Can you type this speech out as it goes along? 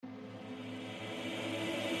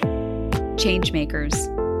Changemakers.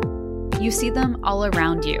 You see them all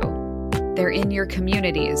around you. They're in your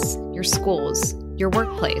communities, your schools, your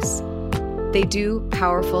workplace. They do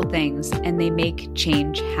powerful things and they make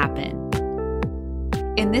change happen.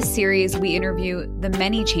 In this series, we interview the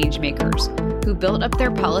many changemakers who built up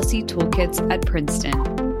their policy toolkits at Princeton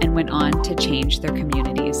and went on to change their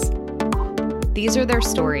communities. These are their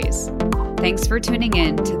stories. Thanks for tuning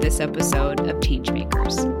in to this episode of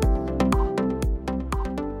Changemakers.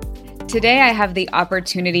 Today, I have the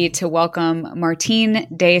opportunity to welcome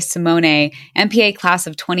Martine De Simone, MPA class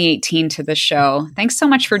of 2018, to the show. Thanks so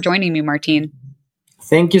much for joining me, Martine.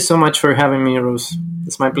 Thank you so much for having me, Rose.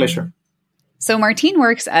 It's my pleasure. So Martine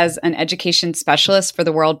works as an education specialist for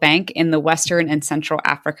the World Bank in the Western and Central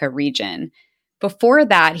Africa region. Before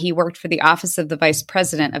that, he worked for the Office of the Vice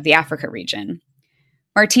President of the Africa region.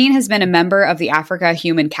 Martine has been a member of the Africa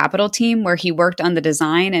Human Capital team, where he worked on the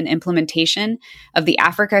design and implementation of the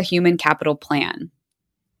Africa Human Capital Plan.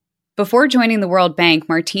 Before joining the World Bank,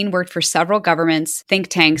 Martine worked for several governments, think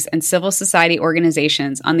tanks, and civil society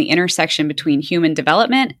organizations on the intersection between human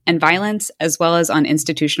development and violence, as well as on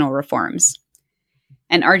institutional reforms.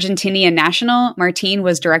 An Argentinian national, Martine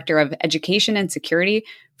was Director of Education and Security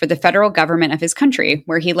for the federal government of his country,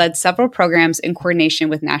 where he led several programs in coordination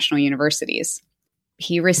with national universities.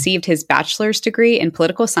 He received his bachelor's degree in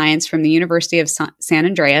political science from the University of San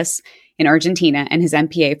Andreas in Argentina and his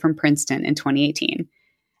MPA from Princeton in 2018.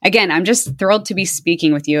 Again, I'm just thrilled to be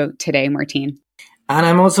speaking with you today, Martine. And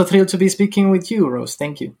I'm also thrilled to be speaking with you, Rose.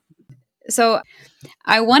 Thank you. So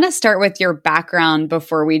I want to start with your background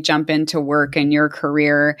before we jump into work and your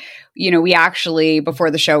career. You know, we actually, before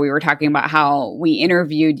the show, we were talking about how we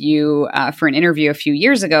interviewed you for an interview a few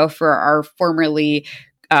years ago for our formerly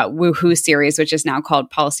Woohoo series, which is now called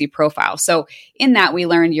Policy Profile. So in that, we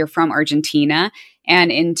learned you're from Argentina. And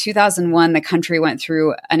in 2001, the country went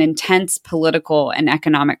through an intense political and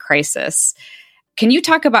economic crisis. Can you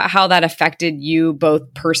talk about how that affected you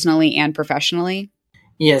both personally and professionally?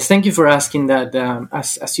 Yes, thank you for asking that.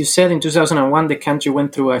 As you said, in 2001, the country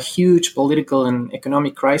went through a huge political and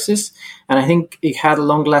economic crisis, and I think it had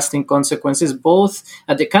long-lasting consequences, both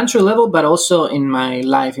at the country level, but also in my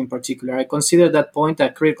life in particular. I consider that point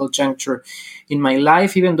a critical juncture in my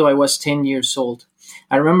life, even though I was 10 years old.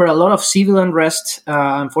 I remember a lot of civil unrest.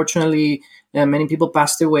 Unfortunately, many people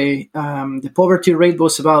passed away. The poverty rate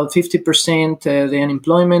was about 50%. The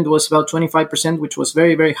unemployment was about 25%, which was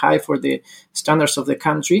very, very high for the standards of the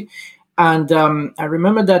country. And I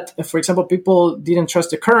remember that, for example, people didn't trust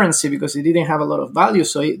the currency because it didn't have a lot of value.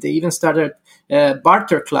 So they even started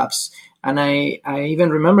barter clubs. And I even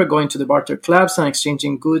remember going to the barter clubs and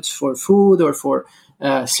exchanging goods for food or for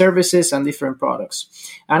services and different products.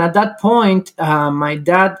 And at that point, my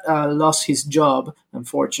dad lost his job,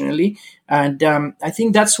 unfortunately. And I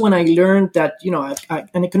think that's when I learned that, you know,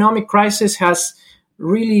 an economic crisis has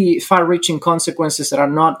really far-reaching consequences that are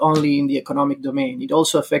not only in the economic domain. It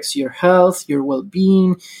also affects your health, your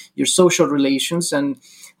well-being, your social relations, and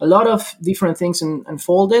a lot of different things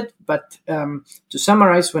unfolded. But to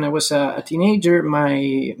summarize, when I was a teenager,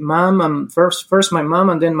 my mom, first my mom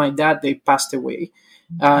and then my dad, they passed away.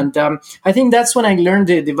 And I think that's when I learned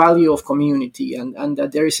the value of community and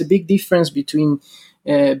that there is a big difference between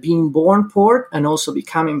being born poor and also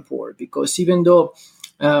becoming poor. Because even though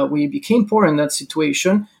we became poor in that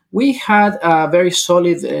situation, we had a very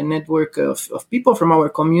solid network of people from our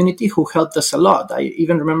community who helped us a lot. I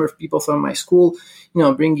even remember people from my school, you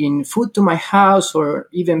know, bringing food to my house or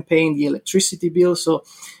even paying the electricity bill. So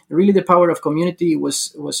really the power of community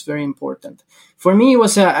was very important. For me, it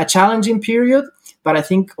was a challenging period, but I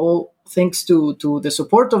think all thanks to the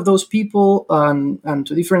support of those people and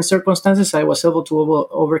to different circumstances, I was able to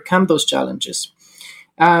overcome those challenges.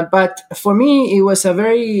 But for me, it was a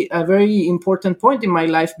very important point in my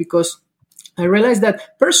life because I realized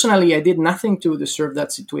that personally, I did nothing to deserve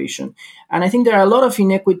that situation. And I think there are a lot of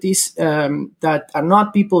inequities that are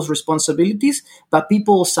not people's responsibilities, but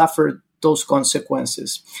people suffered those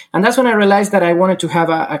consequences. And that's when I realized that I wanted to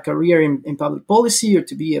have a career in public policy or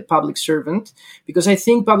to be a public servant, because I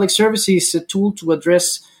think public service is a tool to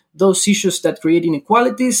address those issues that create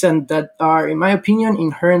inequalities and that are, in my opinion,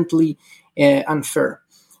 inherently unfair.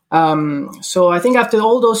 So I think after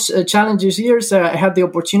all those challenges years, I had the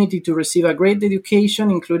opportunity to receive a great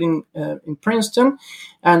education, including in Princeton.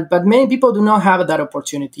 But many people do not have that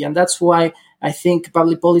opportunity. And that's why I think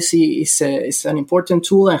public policy is an important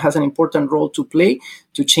tool and has an important role to play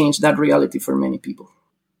to change that reality for many people.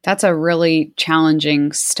 That's a really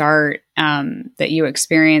challenging start that you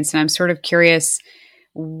experienced. And I'm sort of curious,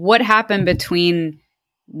 what happened between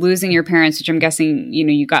losing your parents, which I'm guessing,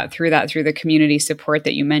 you got through that through the community support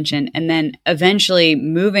that you mentioned, and then eventually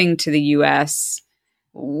moving to the US.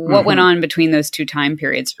 What went on between those two time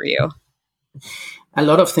periods for you? A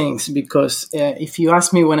lot of things, because if you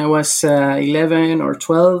ask me when I was 11 or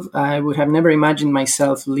 12, I would have never imagined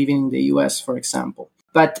myself living in the US, for example.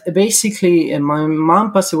 But basically, my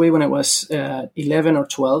mom passed away when I was 11 or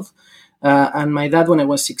 12, and my dad when I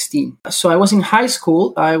was 16. So I was in high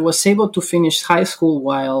school. I was able to finish high school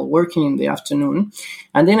while working in the afternoon.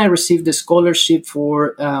 And then I received a scholarship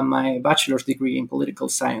for my bachelor's degree in political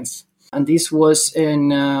science. And this was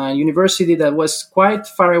in a university that was quite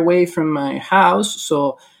far away from my house,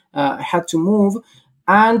 so I had to move.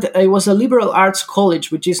 And it was a liberal arts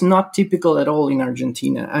college, which is not typical at all in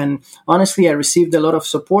Argentina. And honestly, I received a lot of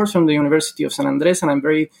support from the University of San Andres, and I'm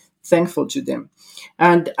very thankful to them.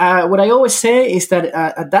 And what I always say is that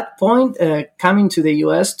at that point, coming to the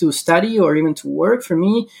US to study or even to work for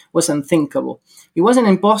me was unthinkable. It wasn't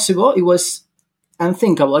impossible. It was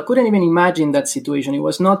unthinkable. I couldn't even imagine that situation. It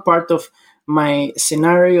was not part of my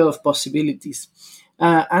scenario of possibilities.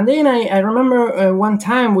 And then I remember one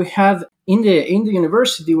time we had in the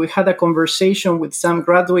university, we had a conversation with some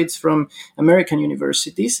graduates from American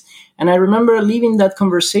universities. And I remember leaving that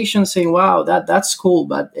conversation saying, wow, that's cool,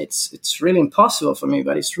 but it's really impossible for me,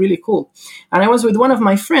 but it's really cool. And I was with one of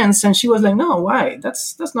my friends and she was like, no, why?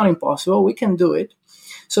 That's not impossible. We can do it.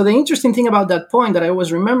 So the interesting thing about that point that I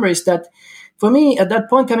always remember is that for me, at that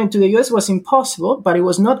point, coming to the US was impossible, but it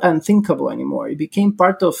was not unthinkable anymore. It became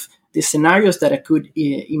part of the scenarios that I could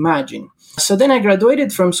imagine. So then I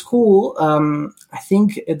graduated from school. I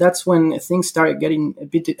think that's when things started getting a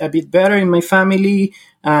bit better in my family,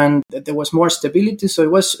 and there was more stability. So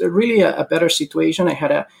it was really a better situation. I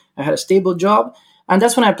had a stable job. And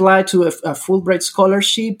that's when I applied to a Fulbright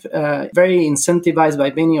scholarship, very incentivized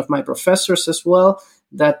by many of my professors as well,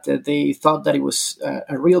 that they thought that it was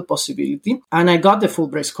a real possibility. And I got the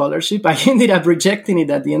Fulbright scholarship. I ended up rejecting it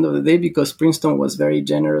at the end of the day because Princeton was very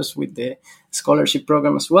generous with the scholarship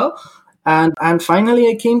program as well. And finally,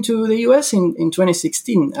 I came to the US in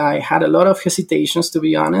 2016. I had a lot of hesitations, to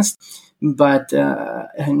be honest. But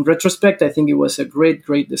in retrospect, I think it was a great,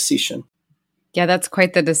 great decision. Yeah, that's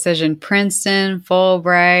quite the decision. Princeton,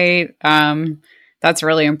 Fulbright, that's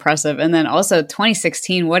really impressive. And then also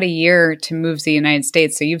 2016, what a year to move to the United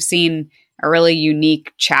States. So you've seen a really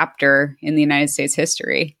unique chapter in the United States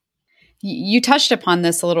history. You touched upon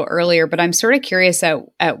this a little earlier, but I'm sort of curious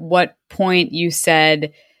at what point you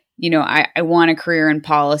said, I want a career in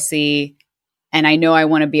policy and I know I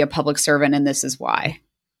want to be a public servant and this is why.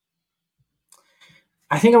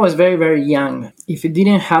 I think I was very, very young. If it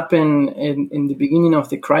didn't happen in the beginning of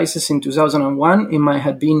the crisis in 2001, it might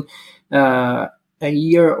have been a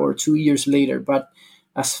year or 2 years later. But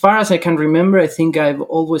as far as I can remember, I think I've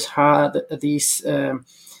always had this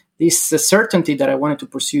certainty that I wanted to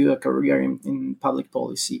pursue a career in public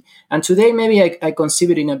policy. And today, maybe I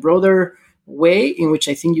conceive it in a broader way in which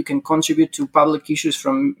I think you can contribute to public issues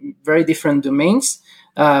from very different domains.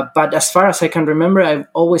 But as far as I can remember, I've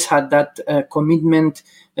always had that commitment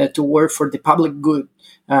to work for the public good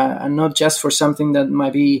and not just for something that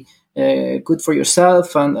might be good for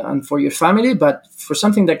yourself and for your family, but for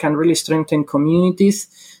something that can really strengthen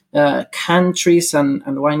communities, countries,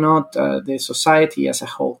 and why not the society as a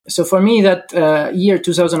whole. So for me, that year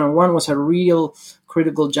 2001 was a real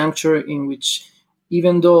critical juncture in which,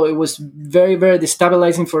 even though it was very, very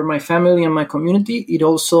destabilizing for my family and my community, it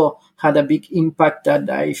also had a big impact that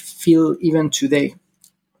I feel even today.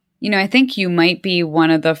 I think you might be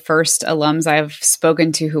one of the first alums I've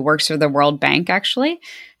spoken to who works for the World Bank, actually.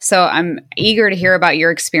 So I'm eager to hear about your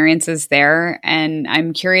experiences there. And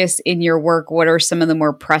I'm curious, in your work, what are some of the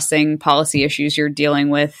more pressing policy issues you're dealing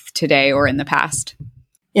with today or in the past?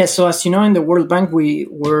 Yeah, so as you know, in the World Bank, we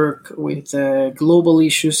work with global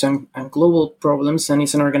issues and global problems, and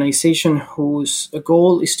it's an organization whose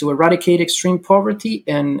goal is to eradicate extreme poverty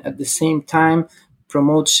and at the same time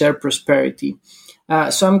promote shared prosperity.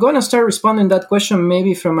 So I'm going to start responding to that question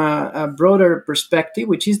maybe from a broader perspective,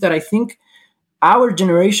 which is that I think our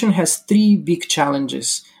generation has three big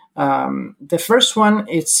challenges. The first one,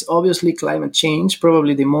 it's obviously climate change,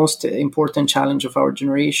 probably the most important challenge of our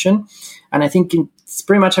generation. And I think it's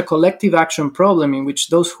pretty much a collective action problem in which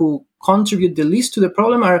those who contribute the least to the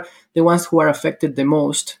problem are the ones who are affected the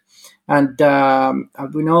most. And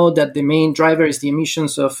we know that the main driver is the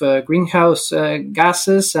emissions of greenhouse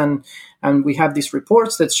gases. And we have these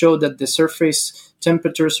reports that show that the surface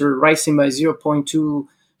temperatures are rising by 0.2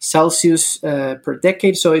 Celsius per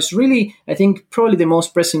decade. So it's really, I think, probably the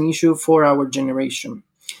most pressing issue for our generation.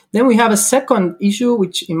 Then we have a second issue,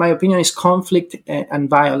 which in my opinion is conflict and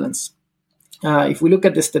violence. If we look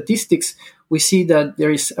at the statistics, we see that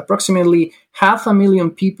there is approximately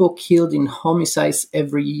 500,000 people killed in homicides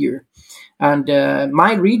every year. And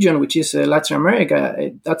my region, which is Latin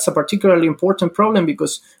America, that's a particularly important problem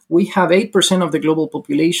because we have 8% of the global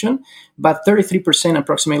population, but 33%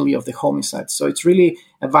 approximately of the homicides. So it's really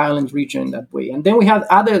a violent region in that way. And then we have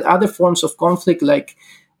other forms of conflict, like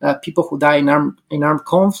people who die in armed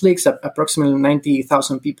conflicts, approximately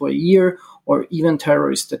 90,000 people a year, or even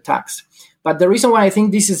terrorist attacks. But the reason why I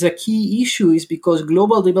think this is a key issue is because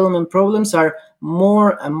global development problems are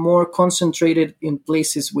more and more concentrated in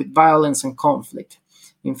places with violence and conflict.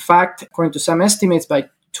 In fact, according to some estimates, by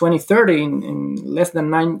 2030, in less than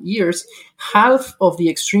 9 years, half of the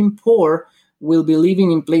extreme poor will be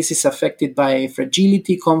living in places affected by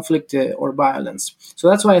fragility, conflict, or violence. So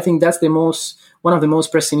that's why I think that's one of the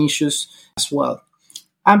most pressing issues as well.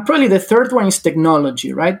 And probably the third one is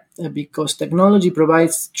technology, right? Because technology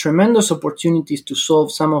provides tremendous opportunities to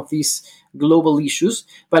solve some of these global issues,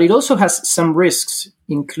 but it also has some risks,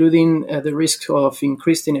 including the risk of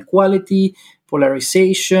increased inequality,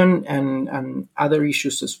 polarization, and other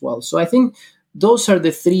issues as well. So I think those are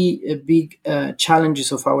the three big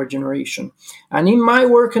challenges of our generation. And in my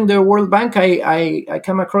work in the World Bank, I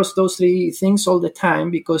come across those three things all the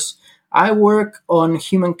time because I work on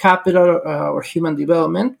human capital or human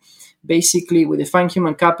development. Basically, we define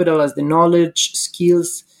human capital as the knowledge,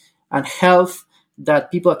 skills, and health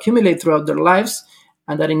that people accumulate throughout their lives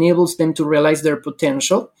and that enables them to realize their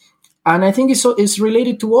potential. And I think it's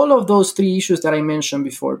related to all of those three issues that I mentioned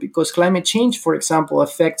before, because climate change, for example,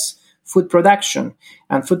 affects food production,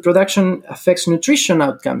 and food production affects nutrition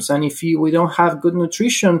outcomes. And if we don't have good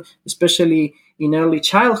nutrition, especially in early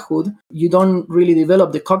childhood, you don't really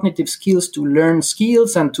develop the cognitive skills to learn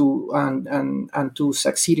skills and to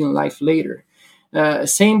succeed in life later.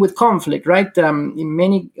 Same with conflict, right? In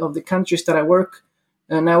many of the countries that I work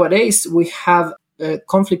nowadays, we have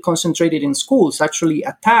conflict concentrated in schools, actually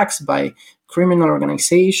attacks by criminal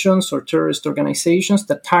organizations or terrorist organizations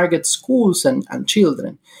that target schools and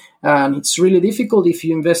children. And it's really difficult if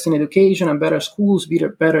you invest in education and better schools,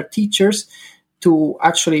 better teachers, to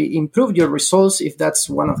actually improve your results if that's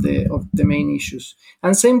one of the main issues.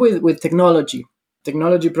 And same with technology.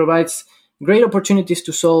 Technology provides great opportunities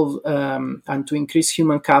to solve and to increase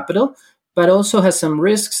human capital, but also has some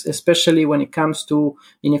risks, especially when it comes to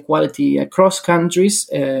inequality across countries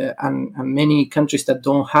and many countries that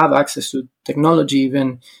don't have access to technology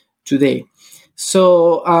even today.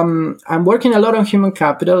 So I'm working a lot on human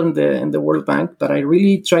capital in the World Bank, but I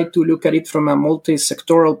really try to look at it from a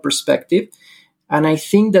multi-sectoral perspective. And I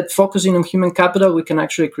think that focusing on human capital, we can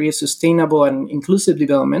actually create sustainable and inclusive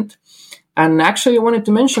development. And actually, I wanted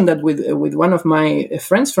to mention that with one of my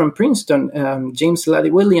friends from Princeton, James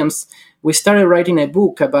Lally-Williams, we started writing a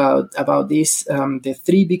book about this, the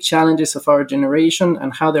three big challenges of our generation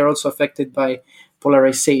and how they're also affected by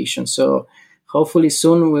polarization. So hopefully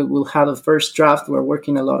soon we will have a first draft. We're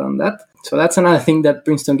working a lot on that. So that's another thing that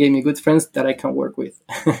Princeton gave me, good friends that I can work with.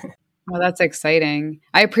 Well, that's exciting.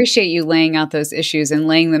 I appreciate you laying out those issues and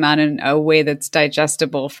laying them out in a way that's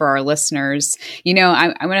digestible for our listeners. You know,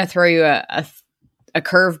 I'm going to throw you a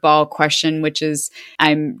curveball question, which is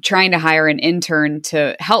I'm trying to hire an intern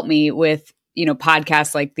to help me with,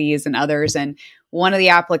 podcasts like these and others. And one of the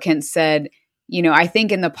applicants said, I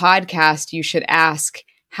think in the podcast, you should ask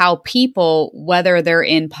how people, whether they're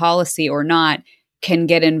in policy or not, can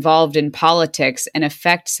get involved in politics and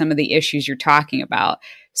affect some of the issues you're talking about.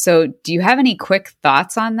 So do you have any quick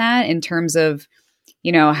thoughts on that in terms of,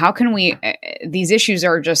 how can these issues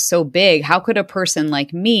are just so big. How could a person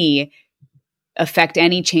like me affect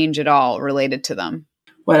any change at all related to them?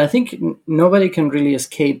 Well, I think nobody can really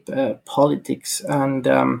escape politics. And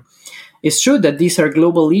it's true that these are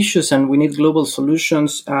global issues and we need global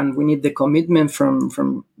solutions and we need the commitment from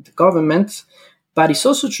the governments. But it's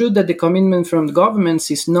also true that the commitment from the governments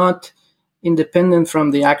is not independent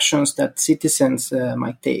from the actions that citizens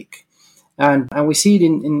might take. And we see it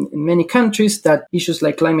in many countries that issues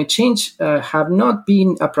like climate change have not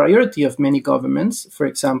been a priority of many governments, for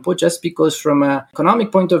example, just because from an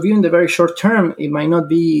economic point of view, in the very short term, it might not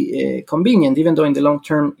be convenient, even though in the long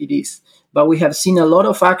term it is. But we have seen a lot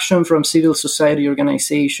of action from civil society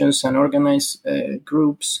organizations and organized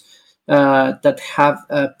groups that have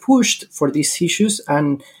pushed for these issues.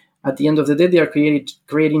 And at the end of the day, they are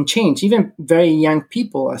creating change, even very young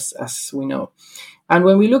people, as we know. And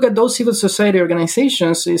when we look at those civil society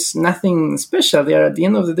organizations, it's nothing special. They are, at the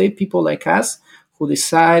end of the day, people like us who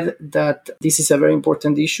decide that this is a very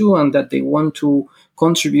important issue and that they want to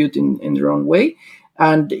contribute in their own way.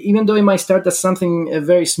 And even though it might start as something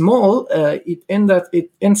very small, it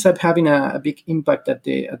ends up having a big impact at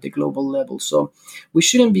the global level. So we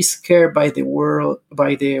shouldn't be scared by the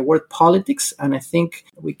word politics. And I think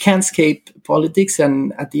we can't escape politics.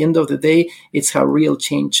 And at the end of the day, it's how real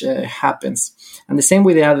change happens. And the same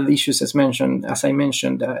with the other issues, as I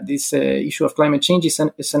mentioned, this issue of climate change is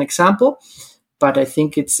an example. But I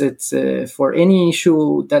think it's for any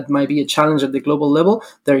issue that might be a challenge at the global level,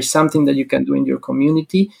 there is something that you can do in your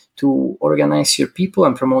community to organize your people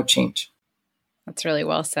and promote change. That's really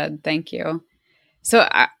well said. Thank you. So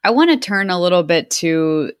I want to turn a little bit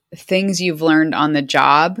to things you've learned on the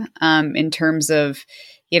job in terms of,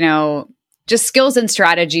 just skills and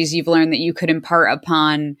strategies you've learned that you could impart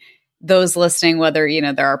upon those listening, whether,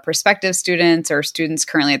 there are prospective students or students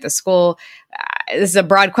currently at the school. This is a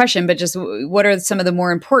broad question, but just what are some of the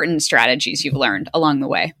more important strategies you've learned along the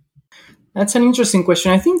way? That's an interesting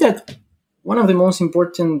question. I think that one of the most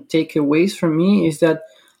important takeaways for me is that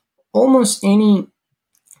almost any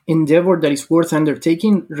endeavor that is worth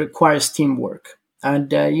undertaking requires teamwork.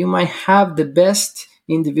 And you might have the best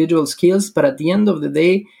individual skills, but at the end of the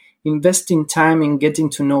day, investing time in getting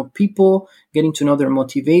to know people, getting to know their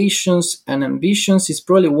motivations and ambitions is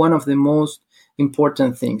probably one of the most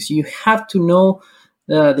important things. You have to know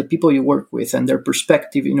the people you work with and their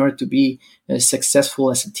perspective in order to be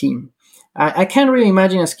successful as a team. I can't really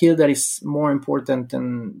imagine a skill that is more important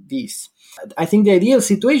than this. I think the ideal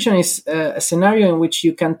situation is a scenario in which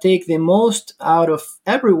you can take the most out of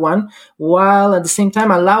everyone while at the same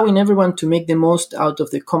time allowing everyone to make the most out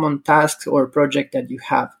of the common tasks or project that you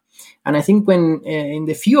have. And I think when in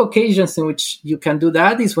the few occasions in which you can do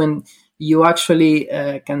that is when you actually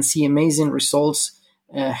can see amazing results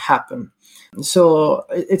happen. So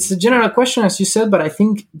it's a general question, as you said, but I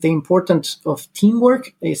think the importance of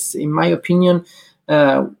teamwork is, in my opinion,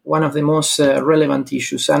 one of the most relevant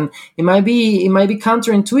issues. And it might be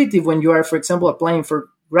counterintuitive when you are, for example, applying for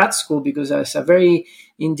grad school, because it's a very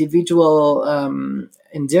individual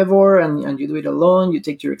endeavor, and you do it alone, you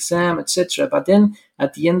take your exam, etc. But then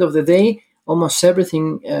at the end of the day, almost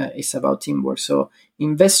everything is about teamwork. So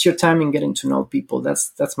invest your time in getting to know people.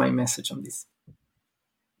 That's my message on this.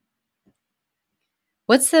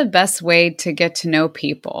 What's the best way to get to know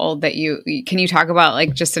people that can you talk about,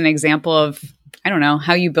 like, just an example of, I don't know,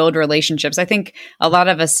 how you build relationships? I think a lot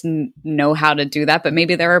of us know how to do that, but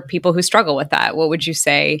maybe there are people who struggle with that. What would you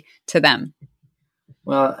say to them?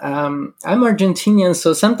 Well, I'm Argentinian,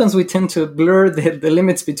 so sometimes we tend to blur the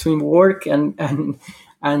limits between work and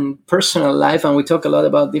personal life, and we talk a lot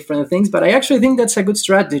about different things. But I actually think that's a good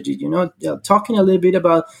strategy, talking a little bit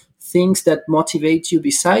about things that motivate you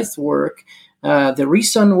besides work, the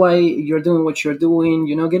reason why you're doing what you're doing,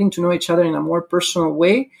 getting to know each other in a more personal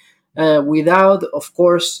way, without, of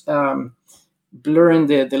course, blurring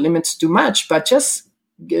the limits too much, but just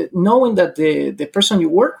knowing that the person you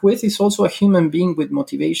work with is also a human being with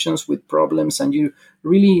motivations, with problems, and you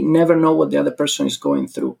really never know what the other person is going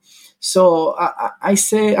through. So I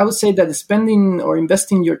would say that spending or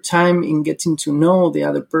investing your time in getting to know the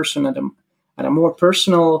other person at a more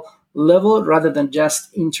personal level, rather than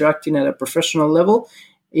just interacting at a professional level,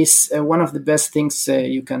 is one of the best things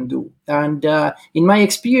you can do. And in my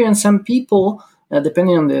experience, some people,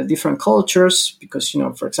 depending on the different cultures, because,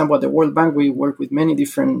 for example, at the World Bank, we work with many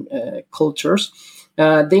different cultures.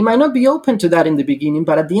 They might not be open to that in the beginning,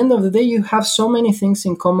 but at the end of the day, you have so many things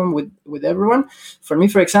in common with everyone. For me,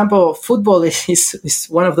 for example, football is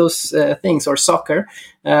one of those things, or soccer.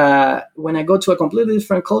 When I go to a completely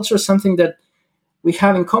different culture, something that we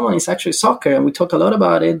have in common is actually soccer, and we talk a lot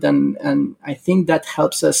about it, and I think that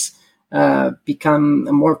helps us become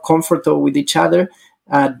more comfortable with each other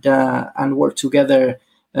and work together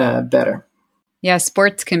better. Yeah,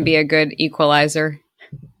 sports can be a good equalizer.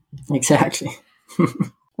 Exactly.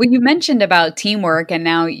 Well, you mentioned about teamwork, and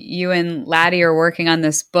now you and Laddie are working on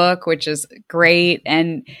this book, which is great.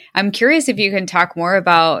 And I'm curious if you can talk more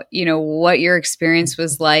about, what your experience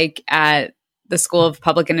was like at the School of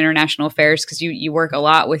Public and International Affairs, because you work a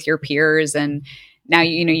lot with your peers, and now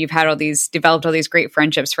you've had developed all these great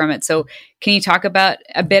friendships from it. So can you talk a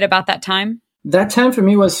bit about that time? That time for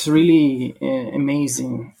me was really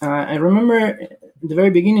amazing. I remember at the very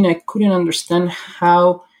beginning, I couldn't understand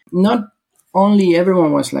how not only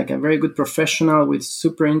everyone was like a very good professional with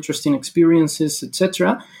super interesting experiences,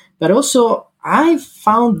 etc., but also I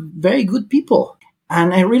found very good people.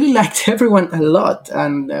 And I really liked everyone a lot.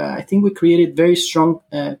 And I think we created very strong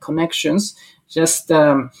connections, just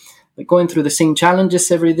going through the same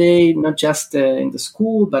challenges every day, not just in the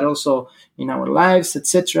school, but also in our lives,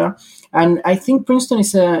 etc. And I think Princeton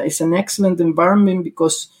is an excellent environment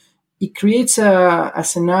because it creates a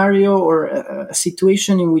scenario or a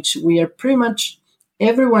situation in which we are pretty much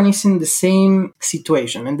everyone is in the same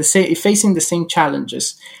situation and facing the same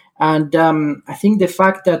challenges. And I think the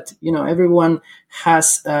fact that everyone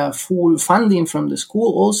has full funding from the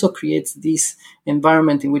school also creates this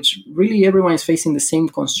environment in which really everyone is facing the same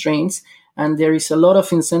constraints, and there is a lot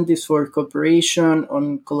of incentives for cooperation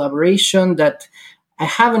and collaboration that I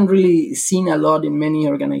haven't really seen a lot in many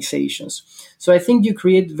organizations. So I think you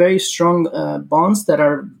create very strong bonds that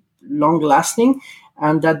are long-lasting,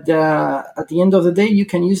 and that at the end of the day, you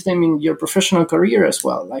can use them in your professional career as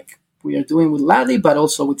well, like we are doing with Ladi, but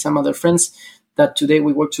also with some other friends that today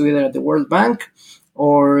we work together at the World Bank,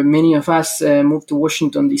 or many of us moved to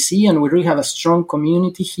Washington, D.C., and we really have a strong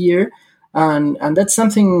community here. And that's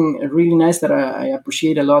something really nice that I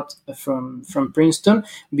appreciate a lot from Princeton,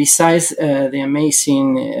 besides the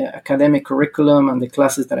amazing academic curriculum and the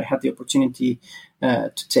classes that I had the opportunity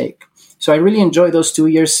to take. So I really enjoyed those 2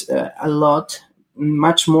 years a lot,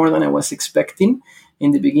 much more than I was expecting.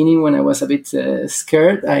 In the beginning, when I was a bit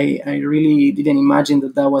scared, I really didn't imagine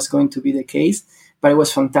that was going to be the case, but it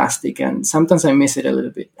was fantastic. And sometimes I miss it a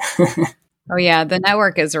little bit. Oh yeah, the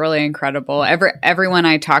network is really incredible. Everyone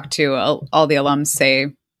I talk to, all the alums say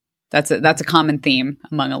that's a common theme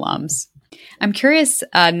among alums. I'm curious,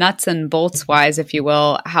 nuts and bolts wise, if you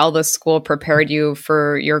will, how the school prepared you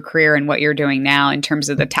for your career and what you're doing now in terms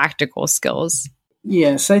of the tactical skills.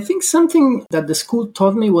 Yes, I think something that the school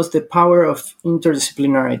taught me was the power of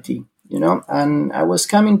interdisciplinarity, and I was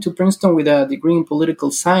coming to Princeton with a degree in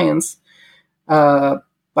political science,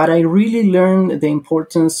 but I really learned the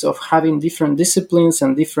importance of having different disciplines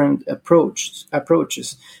and different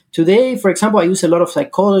approaches. Today, for example, I use a lot of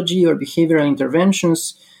psychology or behavioral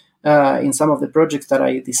interventions in some of the projects that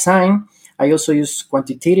I design. I also use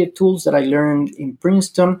quantitative tools that I learned in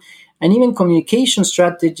Princeton, and even communication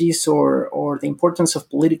strategies or the importance of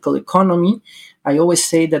political economy. I always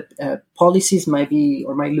say that policies might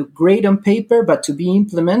look great on paper, but to be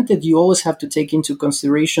implemented, you always have to take into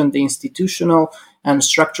consideration the institutional and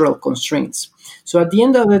structural constraints. So at the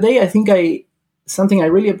end of the day, I think something I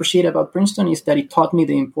really appreciate about Princeton is that it taught me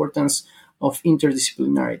the importance of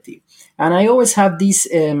interdisciplinarity. And I always have this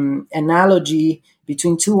analogy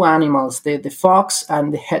between two animals, the fox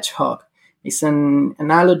and the hedgehog. It's an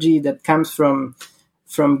analogy that comes from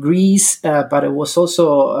Greece, but it was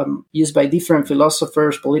also used by different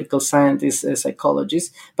philosophers, political scientists,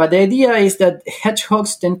 psychologists. But the idea is that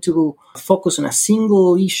hedgehogs tend to focus on a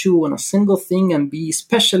single issue, on a single thing, and be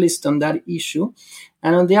specialists on that issue.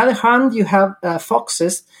 And on the other hand, you have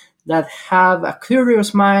foxes that have a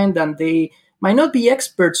curious mind, and they might not be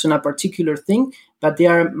experts on a particular thing, but they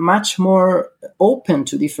are much more open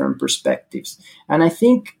to different perspectives. And I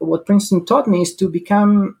think what Princeton taught me is to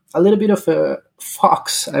become a little bit of a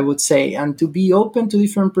fox, I would say, and to be open to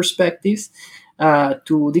different perspectives,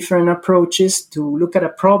 to different approaches, to look at a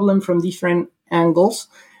problem from different angles.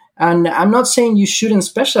 And I'm not saying you shouldn't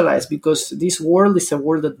specialize, because this world is a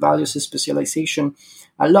world that values specialization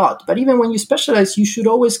a lot. But even when you specialize, you should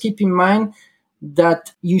always keep in mind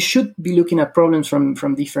that you should be looking at problems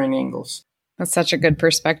from different angles. That's such a good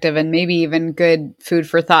perspective, and maybe even good food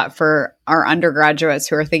for thought for our undergraduates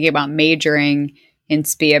who are thinking about majoring in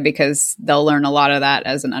SPIA, because they'll learn a lot of that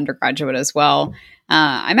as an undergraduate as well.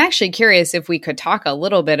 I'm actually curious if we could talk a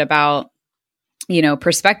little bit about,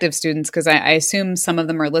 prospective students, because I assume some of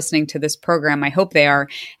them are listening to this program. I hope they are.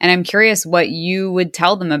 And I'm curious what you would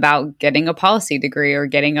tell them about getting a policy degree or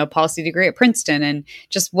getting a policy degree at Princeton, and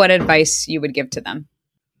just what advice you would give to them.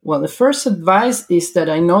 Well, the first advice is that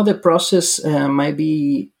I know the process might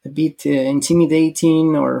be a bit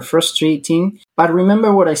intimidating or frustrating, but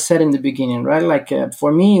remember what I said in the beginning, right? Like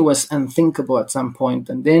for me, it was unthinkable at some point,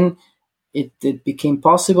 and then it became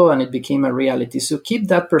possible and it became a reality. So keep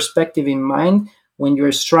that perspective in mind when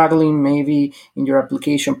you're struggling, maybe in your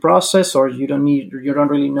application process, or you don't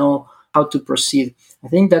really know how to proceed. I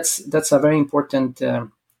think that's a very important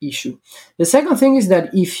issue. The second thing is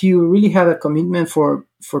that if you really have a commitment for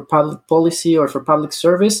public policy or for public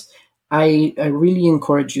service, I really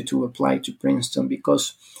encourage you to apply to Princeton,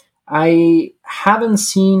 because I haven't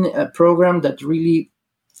seen a program that really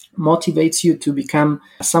motivates you to become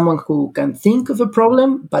someone who can think of a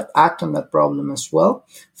problem but act on that problem as well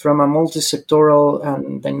from a multi-sectoral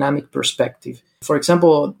and dynamic perspective. For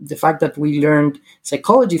example, the fact that we learned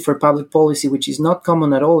psychology for public policy, which is not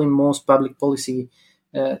common at all in most public policy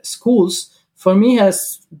schools, for me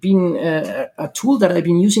has been a tool that I've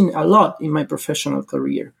been using a lot in my professional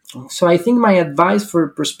career. So I think my advice for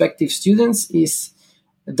prospective students is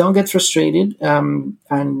don't get frustrated, and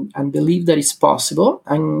believe that it's possible,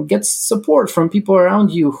 and get support from people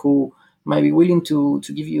around you who might be willing to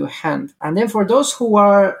give you a hand. And then for those who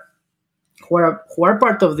are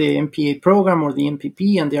part of the MPA program or the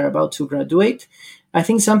MPP and they're about to graduate, I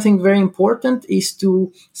think something very important is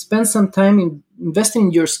to spend some time in investing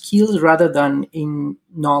in your skills rather than in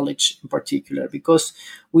knowledge in particular, because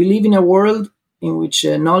we live in a world in which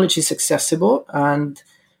knowledge is accessible, and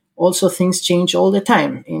also things change all the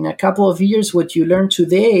time. In a couple of years, what you learn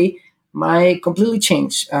today might completely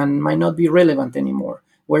change and might not be relevant anymore.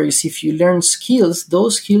 Whereas if you learn skills,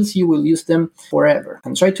 those skills, you will use them forever.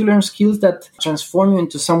 And try to learn skills that transform you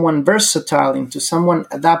into someone versatile, into someone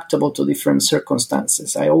adaptable to different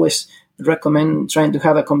circumstances. I always recommend trying to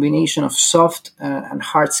have a combination of soft and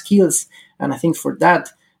hard skills. And I think for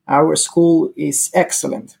that, our school is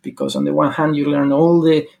excellent, because on the one hand, you learn all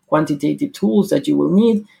the quantitative tools that you will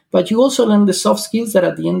need, but you also learn the soft skills that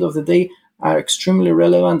at the end of the day are extremely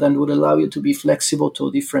relevant and would allow you to be flexible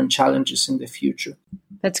to different challenges in the future.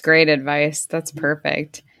 That's great advice. That's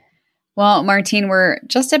perfect. Well, Martin, we're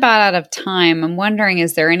just about out of time. I'm wondering,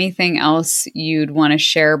 is there anything else you'd want to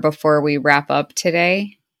share before we wrap up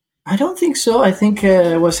today? I don't think so. I think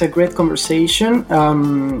it was a great conversation.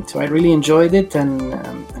 So I really enjoyed it, and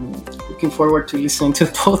I'm looking forward to listening to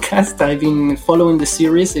the podcast. I've been following the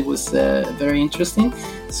series. It was very interesting.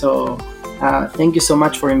 So thank you so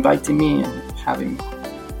much for inviting me and having me.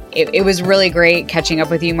 It was really great catching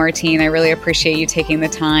up with you, Martin. I really appreciate you taking the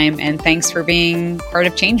time, and thanks for being part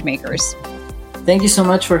of Changemakers. Thank you so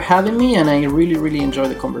much for having me, and I really, really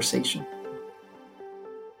enjoyed the conversation.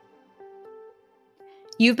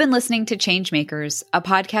 You've been listening to Changemakers, a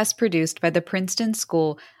podcast produced by the Princeton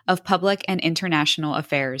School of Public and International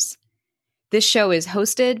Affairs. This show is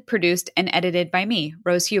hosted, produced, and edited by me,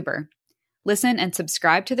 Rose Huber. Listen and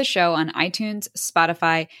subscribe to the show on iTunes,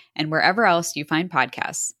 Spotify, and wherever else you find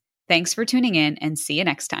podcasts. Thanks for tuning in, and see you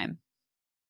next time.